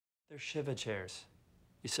They're Shiva chairs.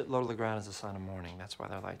 You sit low to the ground as a sign of mourning. That's why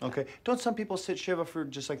they're like that. Okay. Don't some people sit Shiva for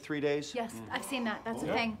just like 3 days? Yes, I've seen that. That's a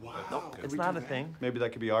thing. No, it's not a thing. Maybe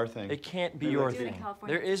that could be our thing. It can't be your thing.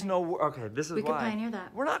 There is no... Okay, this is why. We could pioneer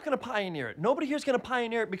that. We're not going to pioneer it. Nobody here's going to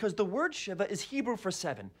pioneer it because the word Shiva is Hebrew for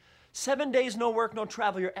 7. 7 days, no work, no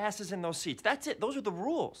travel. Your ass is in those seats. That's it. Those are the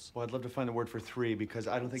rules. Well, I'd love to find the word for 3 because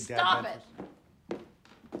I don't think Dad Stop meant... it!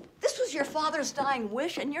 This was your father's dying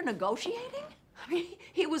wish and you're negotiating? I mean,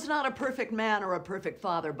 he was not a perfect man or a perfect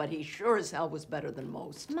father, but he sure as hell was better than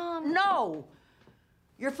most. Mom. No!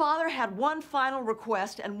 Your father had one final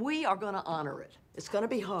request, and we are going to honor it. It's going to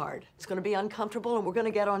be hard. It's going to be uncomfortable, and we're going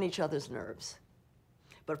to get on each other's nerves.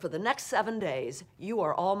 But for the next 7 days, you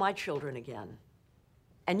are all my children again.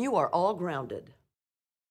 And you are all grounded.